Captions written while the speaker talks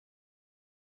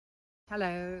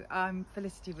Hello, I'm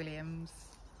Felicity Williams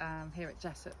here at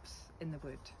Jessops in the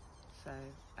wood, so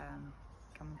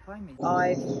come and find me.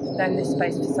 I've known this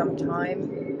space for some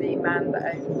time. The man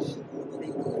that owned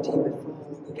the property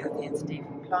before Kathy and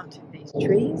Stephen planted these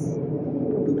trees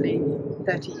probably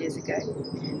 30 years ago,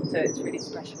 so it's really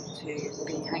special to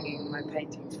be hanging my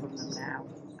paintings from them now.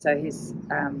 So here's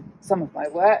some of my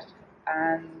work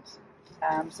and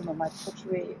some of my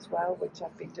pottery as well, which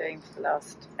I've been doing for the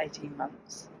last 18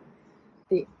 months.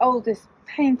 The oldest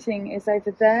painting is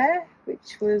over there,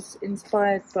 which was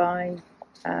inspired by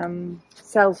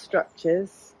cell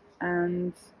structures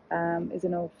and is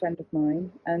an old friend of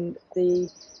mine. And the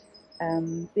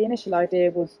initial idea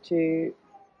was to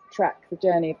track the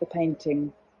journey of the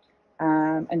painting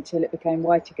until it became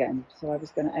white again. So I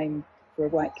was going to aim for a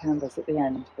white canvas at the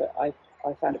end, but I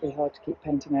found it really hard to keep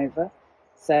painting over.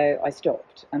 So I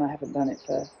stopped, and I haven't done it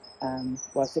for,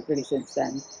 really since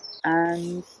then.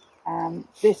 And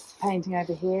this painting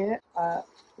over here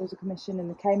was a commission in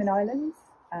the Cayman Islands,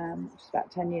 which was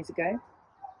about 10 years ago.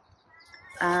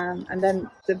 And then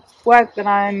the work that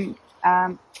I'm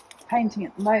painting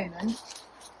at the moment,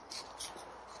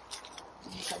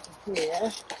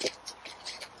 here,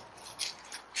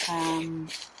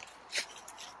 and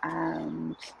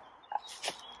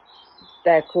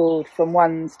they're called From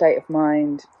One State of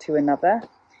Mind to Another.